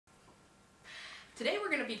Today we're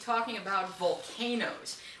going to be talking about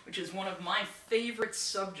volcanoes, which is one of my favorite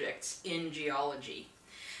subjects in geology.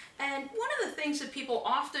 And one of the things that people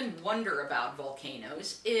often wonder about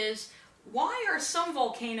volcanoes is, why are some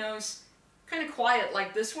volcanoes kind of quiet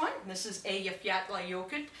like this one? This is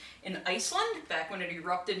Eyjafjallajökull in Iceland, back when it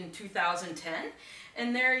erupted in 2010.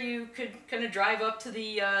 And there you could kind of drive up to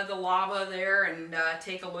the lava there and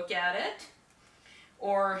take a look at it.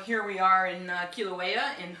 Or here we are in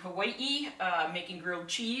Kilauea in Hawaii, making grilled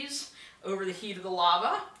cheese over the heat of the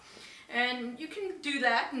lava. And you can do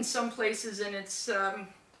that in some places and it's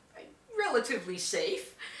relatively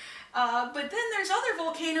safe. But then there's other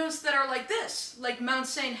volcanoes that are like this, like Mount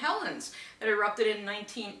St. Helens that erupted in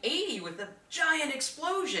 1980 with a giant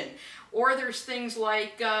explosion. Or there's things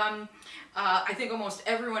like, I think almost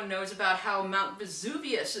everyone knows about how Mount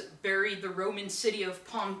Vesuvius buried the Roman city of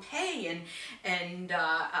Pompeii and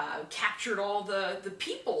captured all the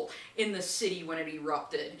people in the city when it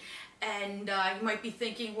erupted. And you might be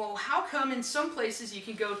thinking, well, how come in some places you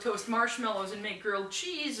can go toast marshmallows and make grilled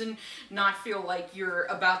cheese and not feel like you're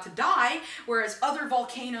about to die, whereas other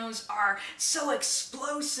volcanoes are so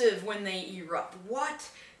explosive when they erupt? What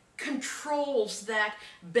controls that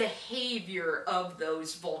behavior of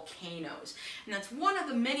those volcanoes? And that's one of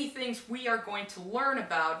the many things we are going to learn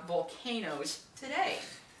about volcanoes today.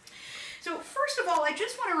 So first of all, I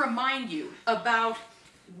just want to remind you about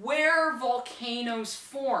where volcanoes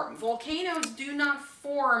form. Volcanoes do not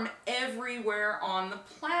form everywhere on the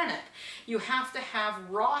planet. You have to have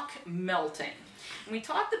rock melting. And we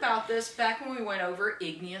talked about this back when we went over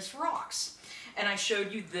igneous rocks. And I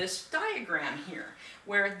showed you this diagram here,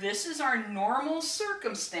 where this is our normal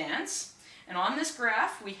circumstance. And on this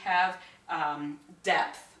graph we have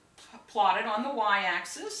depth plotted on the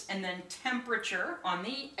y-axis and then temperature on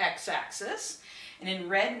the x-axis. And in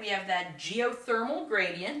red we have that geothermal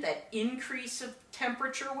gradient, that increase of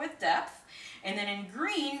temperature with depth. And then in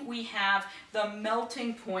green we have the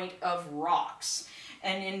melting point of rocks.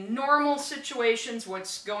 And in normal situations,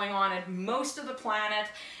 what's going on at most of the planet,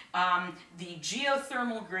 the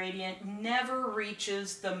geothermal gradient never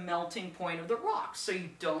reaches the melting point of the rocks. So you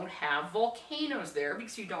don't have volcanoes there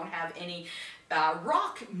because you don't have any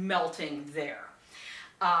rock melting there.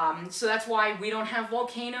 So that's why we don't have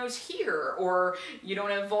volcanoes here, or you don't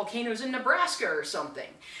have volcanoes in Nebraska or something.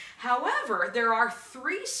 However, there are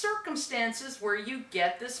three circumstances where you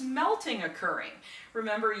get this melting occurring.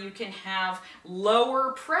 Remember, you can have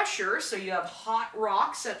lower pressure, so you have hot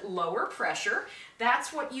rocks at lower pressure.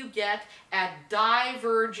 That's what you get at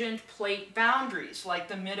divergent plate boundaries, like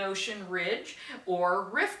the mid-ocean ridge or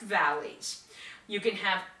rift valleys. You can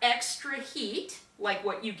have extra heat, like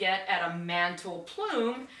what you get at a mantle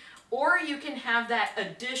plume, or you can have that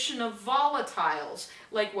addition of volatiles,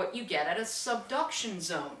 like what you get at a subduction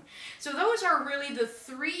zone. So those are really the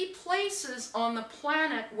three places on the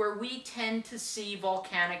planet where we tend to see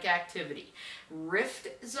volcanic activity: rift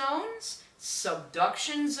zones,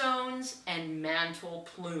 subduction zones, and mantle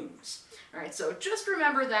plumes. All right, so just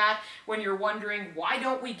remember that when you're wondering, why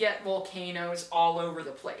don't we get volcanoes all over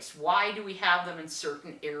the place? Why do we have them in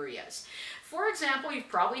certain areas? For example, you've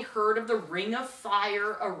probably heard of the Ring of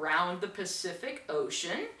Fire around the Pacific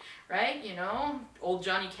Ocean, right? You know, old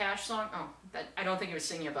Johnny Cash song. Oh, I don't think he was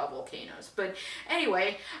singing about volcanoes. But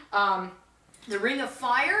anyway, the Ring of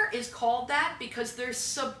Fire is called that because there's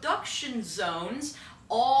subduction zones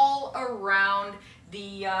all around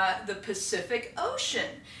the Pacific Ocean.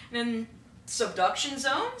 And then subduction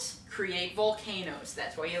zones create volcanoes.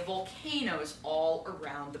 That's why you have volcanoes all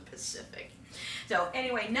around the Pacific. So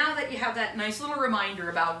anyway, now that you have that nice little reminder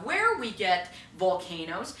about where we get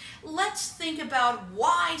volcanoes, let's think about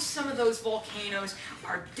why some of those volcanoes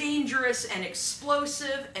are dangerous and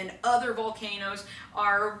explosive and other volcanoes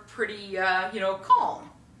are pretty, calm.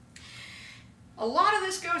 A lot of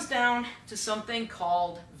this goes down to something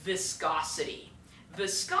called viscosity.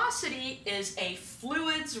 Viscosity is a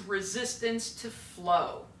fluid's resistance to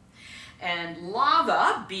flow. And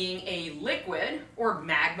lava, being a liquid, or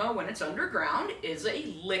magma when it's underground, is a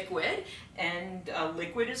liquid, and a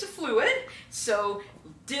liquid is a fluid, so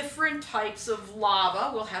different types of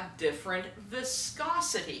lava will have different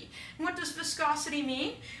viscosity. And what does viscosity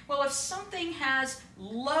mean? Well, if something has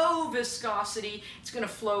low viscosity, it's going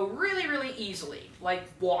to flow really, really easily, like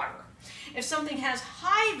water. If something has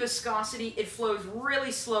high viscosity, it flows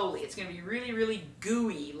really slowly. It's going to be really, really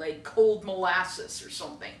gooey, like cold molasses or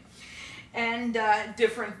something. And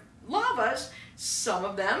different lavas, some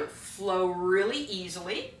of them flow really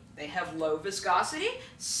easily. They have low viscosity.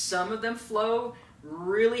 Some of them flow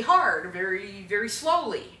really hard, very, very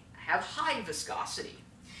slowly, have high viscosity.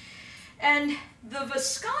 And the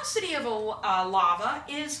viscosity of a lava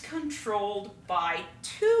is controlled by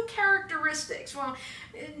two characteristics. Well,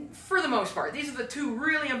 for the most part, these are the two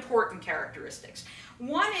really important characteristics.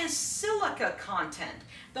 One is silica content.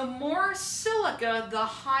 The more silica, the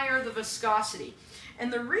higher the viscosity.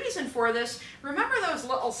 And the reason for this, remember those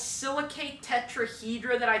little silicate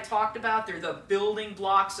tetrahedra that I talked about? They're the building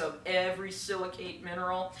blocks of every silicate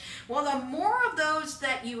mineral. Well, the more of those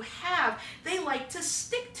that you have, they like to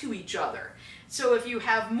stick to each other. So if you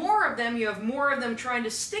have more of them, you have more of them trying to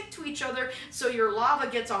stick to each other, so your lava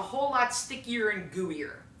gets a whole lot stickier and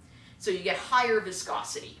gooier. So you get higher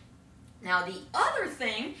viscosity. Now the other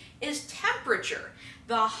thing is temperature.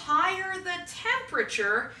 The higher the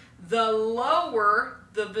temperature, the lower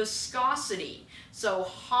the viscosity. So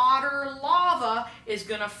hotter lava is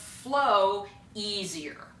going to flow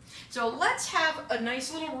easier. So let's have a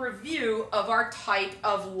nice little review of our type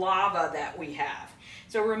of lava that we have.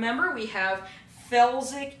 So remember, we have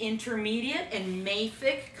felsic, intermediate, and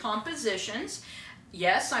mafic compositions.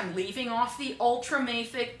 Yes, I'm leaving off the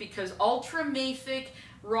ultramafic because ultramafic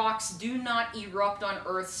rocks do not erupt on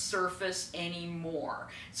Earth's surface anymore.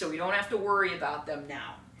 So we don't have to worry about them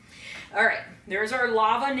now. All right, there's our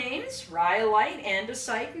lava names, rhyolite,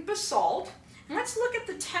 andesite, and basalt. And let's look at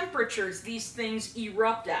the temperatures these things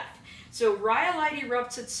erupt at. So rhyolite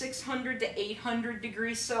erupts at 600 to 800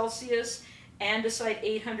 degrees Celsius, andesite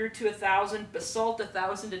 800 to 1000, basalt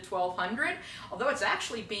 1000 to 1200, although it's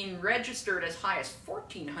actually being registered as high as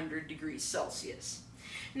 1400 degrees Celsius.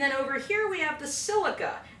 And then over here we have the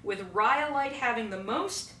silica, with rhyolite having the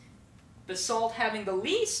most, basalt having the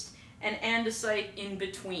least, and andesite in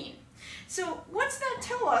between. So what's that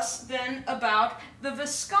tell us then about the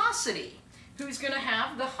viscosity? Who's going to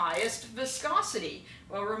have the highest viscosity?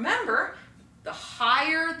 Well, remember, the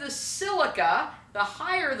higher the silica, the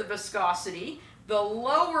higher the viscosity, the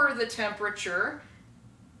lower the temperature,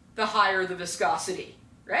 the higher the viscosity,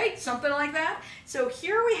 right? Something like that. So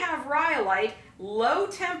here we have rhyolite, low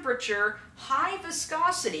temperature, high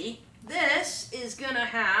viscosity. This is going to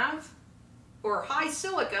have, or high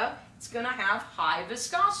silica, it's going to have high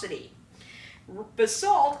viscosity.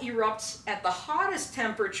 Basalt erupts at the hottest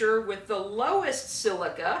temperature with the lowest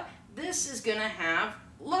silica. This is going to have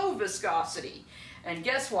low viscosity. And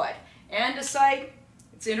guess what? Andesite,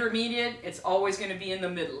 it's intermediate, it's always going to be in the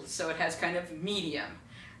middle, so it has kind of medium,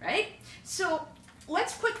 right? So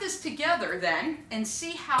let's put this together then and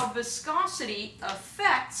see how viscosity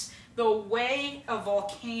affects the way a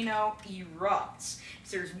volcano erupts.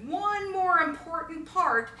 So there's one more important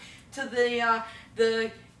part to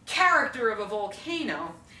the character of a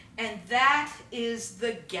volcano, and that is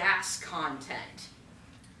the gas content.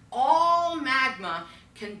 All magma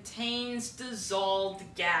contains dissolved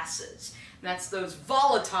gases. That's those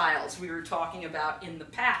volatiles we were talking about in the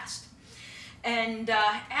past. And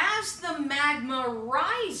as the magma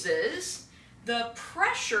rises, the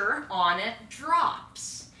pressure on it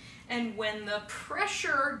drops. And when the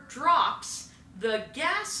pressure drops, the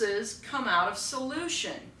gases come out of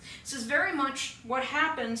solution. This is very much what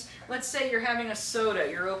happens. Let's say you're having a soda,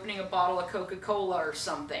 you're opening a bottle of Coca-Cola or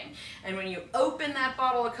something, and when you open that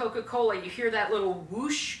bottle of Coca-Cola, you hear that little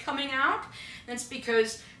whoosh coming out. That's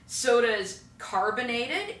because soda is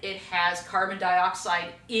carbonated, it has carbon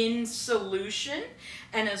dioxide in solution,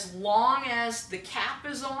 and as long as the cap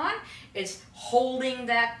is on, it's holding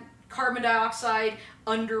that carbon dioxide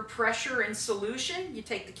under pressure in solution. You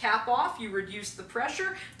take the cap off, you reduce the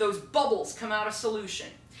pressure, those bubbles come out of solution.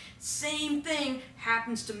 Same thing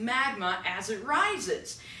happens to magma as it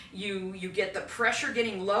rises. You get the pressure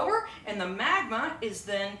getting lower, and the magma is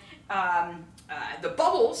then, the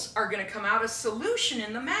bubbles are going to come out of solution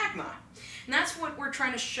in the magma. And that's what we're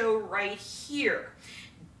trying to show right here.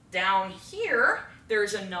 Down here,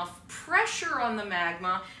 there's enough pressure on the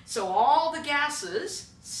magma, so all the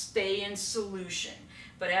gases stay in solution.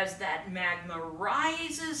 But as that magma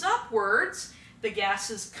rises upwards, the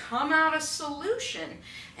gases come out of solution.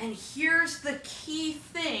 And here's the key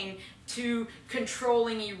thing to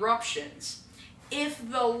controlling eruptions.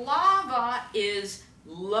 If the lava is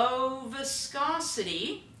low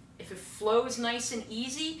viscosity, if it flows nice and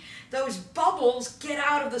easy, those bubbles get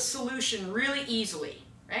out of the solution really easily,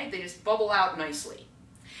 right? They just bubble out nicely.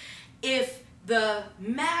 If the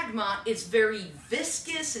magma is very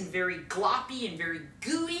viscous and very gloppy and very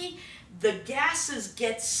gooey, the gases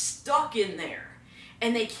get stuck in there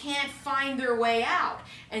and they can't find their way out.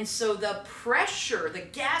 And so the pressure, the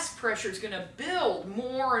gas pressure, is going to build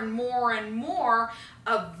more and more and more.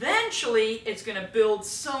 Eventually, it's going to build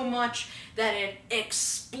so much that it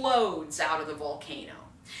explodes out of the volcano.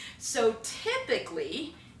 So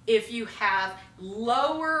typically, If you have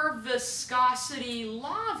lower viscosity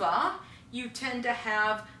lava, you tend to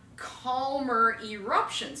have calmer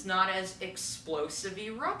eruptions, not as explosive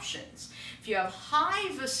eruptions. If you have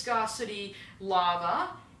high viscosity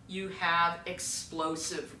lava, you have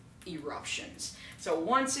explosive eruptions. So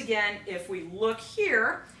once again, if we look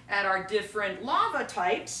here at our different lava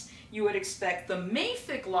types, you would expect the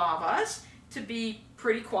mafic lavas to be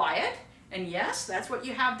pretty quiet. And yes, that's what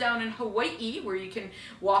you have down in Hawaii, where you can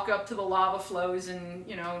walk up to the lava flows and,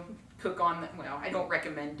 you know, cook on them. Well, I don't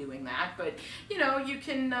recommend doing that, but, you know, you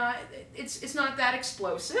can, it's not that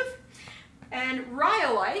explosive. And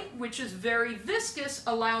rhyolite, which is very viscous,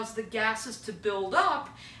 allows the gases to build up,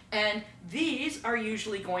 and these are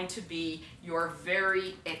usually going to be your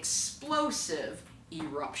very explosive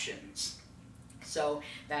eruptions. So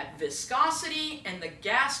that viscosity and the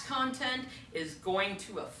gas content is going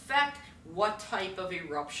to affect what type of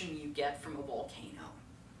eruption you get from a volcano.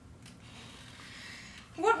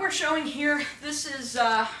 What we're showing here, this is,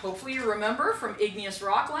 hopefully you remember from Igneous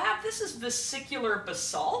Rock Lab, this is vesicular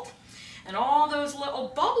basalt. And all those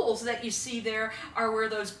little bubbles that you see there are where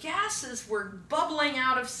those gases were bubbling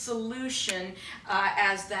out of solution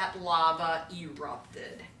as that lava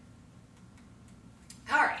erupted.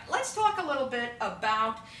 All right, let's talk a little bit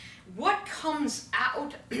about what comes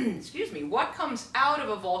out, excuse me, what comes out of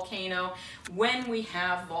a volcano when we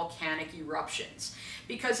have volcanic eruptions.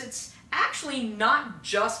 Because it's actually not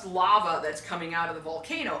just lava that's coming out of the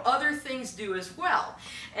volcano. Other things do as well.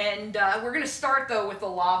 And we're going to start, though, with the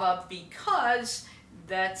lava because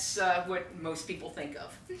that's what most people think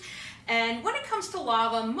of. And when it comes to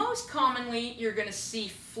lava, most commonly you're going to see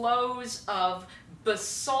flows of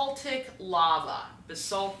basaltic lava.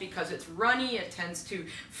 Basalt, because it's runny, it tends to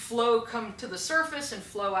come to the surface and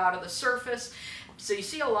flow out of the surface. So you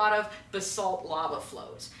see a lot of basalt lava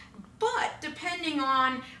flows. But depending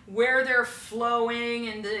on where they're flowing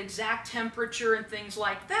and the exact temperature and things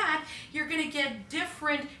like that, you're going to get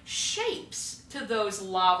different shapes to those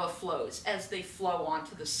lava flows as they flow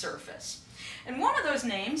onto the surface. And one of those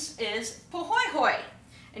names is Pahoehoe.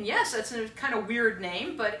 And yes, that's a kind of weird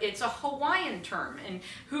name, but it's a Hawaiian term. And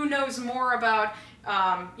who knows more about,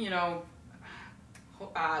 you know,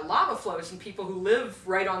 lava flows than people who live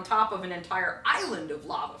right on top of an entire island of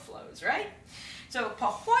lava flows, right? So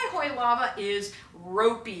Pahoehoe lava is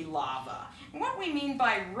ropey lava. And what we mean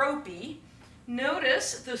by ropey,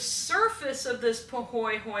 notice the surface of this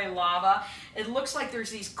Pahoehoe lava, it looks like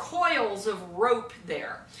there's these coils of rope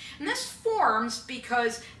there. And this forms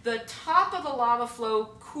because the top of the lava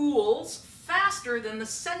flow cools faster than the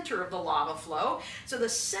center of the lava flow. So the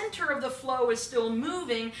center of the flow is still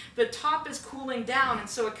moving, the top is cooling down, and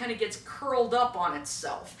so it kind of gets curled up on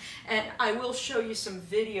itself. And I will show you some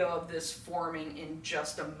video of this forming in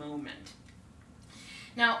just a moment.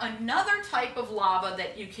 Now, another type of lava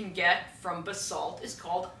that you can get from basalt is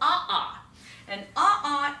called aa. And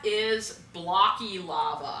aa is blocky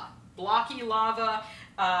lava. Blocky lava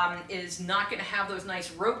is not going to have those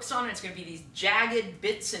nice ropes on it. It's going to be these jagged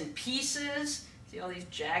bits and pieces. See all these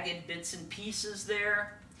jagged bits and pieces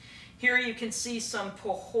there? Here you can see some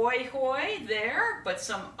Pahoehoe there, but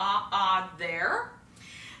some aa there.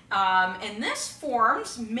 And this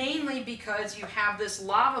forms mainly because you have this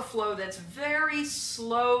lava flow that's very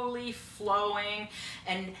slowly flowing,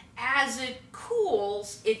 and as it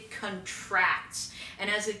cools, it contracts. And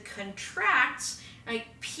as it contracts, right,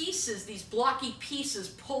 pieces, these blocky pieces,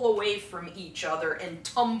 pull away from each other and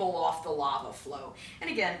tumble off the lava flow. And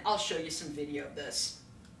again, I'll show you some video of this.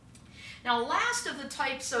 Now, last of the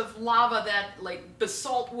types of lava that like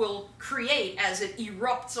basalt will create as it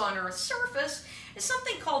erupts on Earth's surface is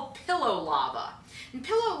something called pillow lava. And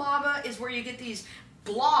pillow lava is where you get these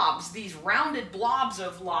blobs, these rounded blobs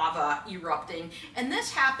of lava erupting, and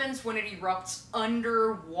this happens when it erupts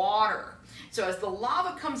underwater. So as the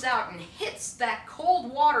lava comes out and hits that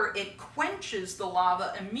cold water, it quenches the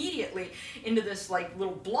lava immediately into this like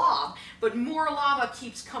little blob, but more lava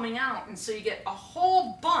keeps coming out, and so you get a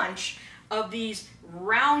whole bunch of these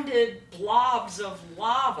rounded blobs of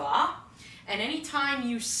lava. And anytime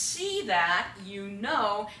you see that, you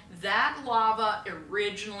know that lava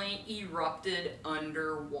originally erupted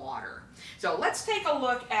underwater. So let's take a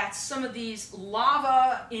look at some of these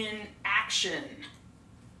lava in action.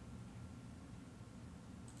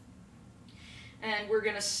 And we're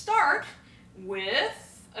going to start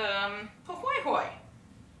with Pahoehoe.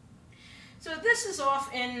 So this is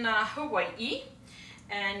off in Hawaii,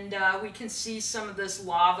 and we can see some of this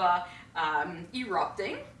lava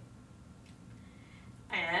erupting.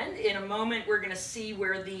 And in a moment, we're going to see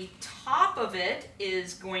where the top of it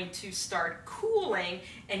is going to start cooling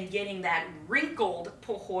and getting that wrinkled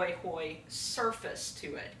pohoi surface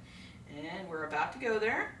to it. And we're about to go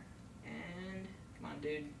there. And come on,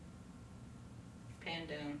 dude. Pan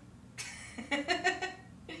down.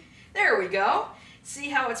 There we go. See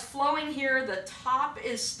how it's flowing here? The top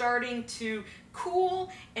is starting to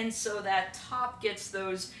cool, and so that top gets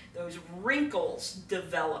those wrinkles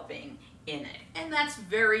developing in it. And that's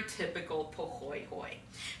very typical pohoi.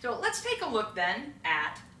 So let's take a look then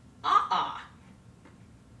at aa.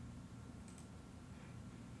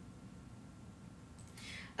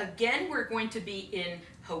 Again, we're going to be in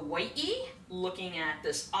Hawaii, looking at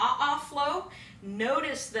this aa flow.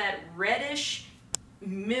 Notice that reddish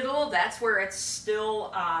middle, that's where it's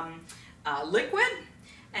still liquid,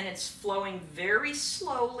 and it's flowing very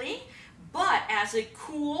slowly. But as it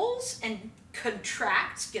cools and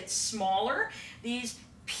contracts, gets smaller, these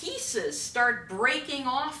pieces start breaking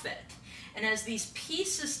off it. And as these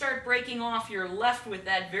pieces start breaking off, you're left with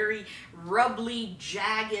that very rubbly,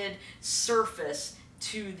 jagged surface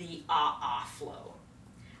to the aa flow.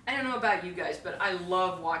 I don't know about you guys, but I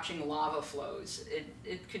love watching lava flows.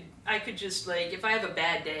 I could just, like, if I have a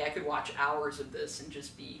bad day, I could watch hours of this and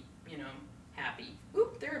just be, you know, happy.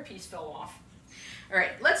 Oop, there a piece fell off. All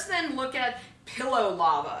right, let's then look at pillow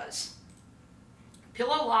lavas.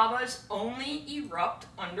 Pillow lavas only erupt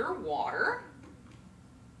underwater.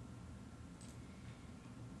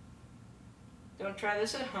 Don't try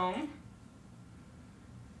this at home.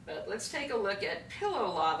 But let's take a look at pillow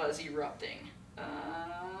lavas erupting.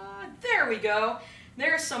 There we go.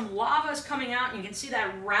 There's some lavas coming out. You can see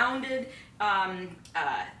that rounded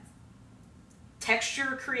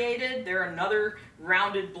texture created. There another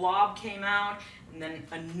rounded blob came out, and then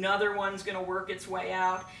another one's going to work its way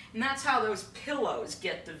out. And that's how those pillows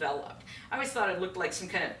get developed. I always thought it looked like some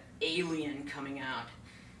kind of alien coming out.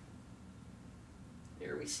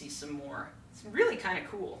 There we see some more. It's really kind of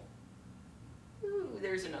cool. Ooh,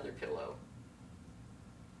 there's another pillow.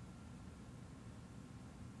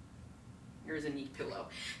 Here's a neat pillow.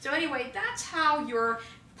 So anyway, that's how your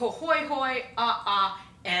pohoi, aa,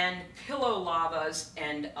 and pillow lavas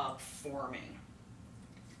end up forming.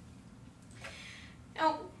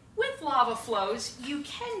 Now, with lava flows, you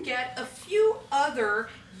can get a few other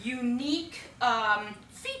unique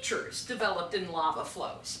features developed in lava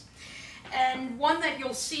flows. And one that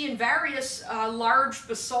you'll see in various large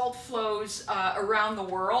basalt flows around the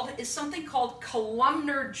world is something called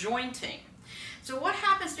columnar jointing. So what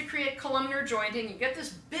happens to create columnar jointing? You get this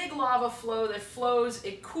big lava flow that flows,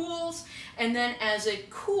 it cools, and then as it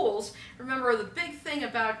cools, remember the big thing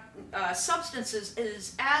about substances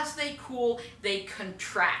is as they cool, they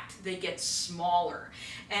contract, they get smaller.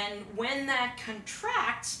 And when that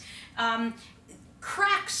contracts,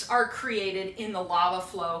 cracks are created in the lava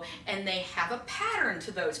flow, and they have a pattern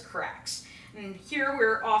to those cracks. And here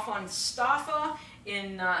we're off on Staffa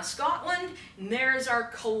in Scotland, and there's our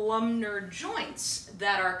columnar joints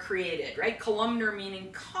that are created, right? Columnar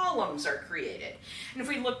meaning columns are created. And if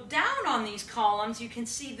we look down on these columns, you can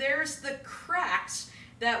see there's the cracks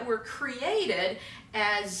that were created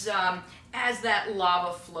as that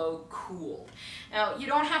lava flow cooled. Now, you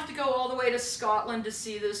don't have to go all the way to Scotland to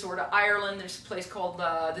see this, or to Ireland. There's a place called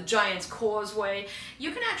the Giant's Causeway.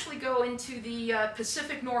 You can actually go into the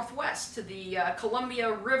Pacific Northwest to the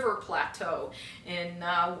Columbia River Plateau in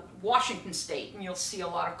Washington State, and you'll see a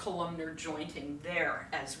lot of columnar jointing there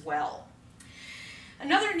as well.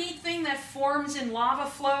 Another neat thing that forms in lava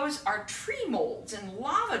flows are tree molds and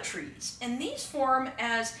lava trees. And these form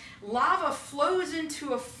as lava flows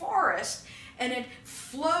into a forest, and it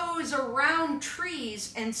flows around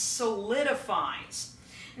trees and solidifies.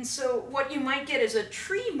 And so what you might get is a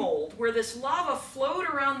tree mold where this lava flowed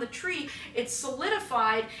around the tree, it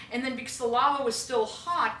solidified, and then because the lava was still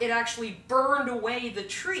hot, it actually burned away the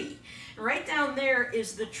tree. And right down there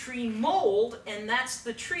is the tree mold, and that's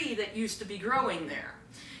the tree that used to be growing there.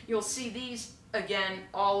 You'll see these again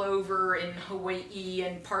all over in Hawaii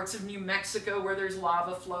and parts of New Mexico where there's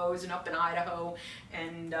lava flows, and up in Idaho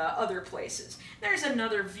and other places. There's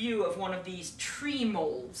another view of one of these tree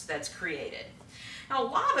molds that's created. Now,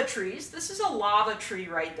 lava trees, this is a lava tree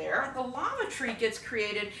right there. The lava tree gets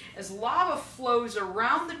created as lava flows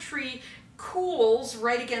around the tree, cools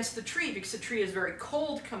right against the tree because the tree is very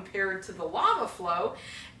cold compared to the lava flow,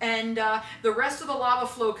 and the rest of the lava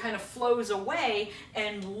flow kind of flows away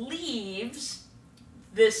and leaves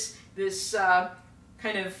this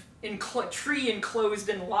kind of tree enclosed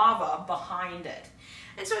in lava behind it.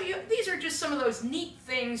 And so these are just some of those neat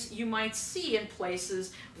things you might see in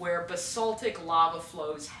places where basaltic lava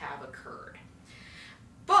flows have occurred.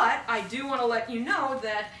 But I do want to let you know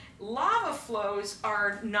that lava flows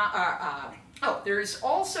are not, oh, there's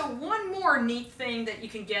also one more neat thing that you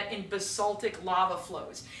can get in basaltic lava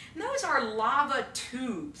flows. And those are lava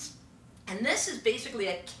tubes. And this is basically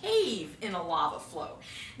a cave in a lava flow.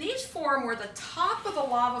 These form where the top of the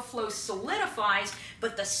lava flow solidifies,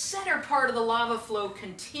 but the center part of the lava flow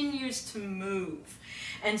continues to move.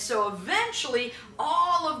 And so eventually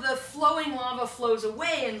all of the flowing lava flows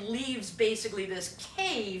away and leaves basically this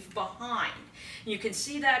cave behind. You can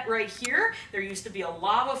see that right here. There used to be a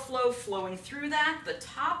lava flow flowing through that. The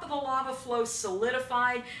top of the lava flow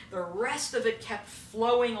solidified. The rest of it kept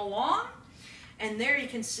flowing along. And there you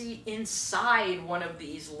can see inside one of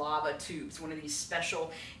these lava tubes, one of these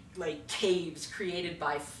special like caves created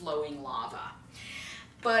by flowing lava.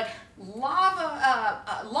 But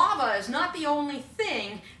lava is not the only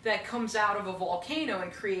thing that comes out of a volcano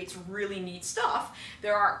and creates really neat stuff.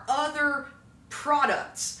 There are other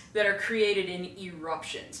products that are created in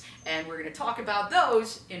eruptions, and we're going to talk about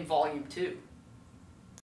those in Volume 2.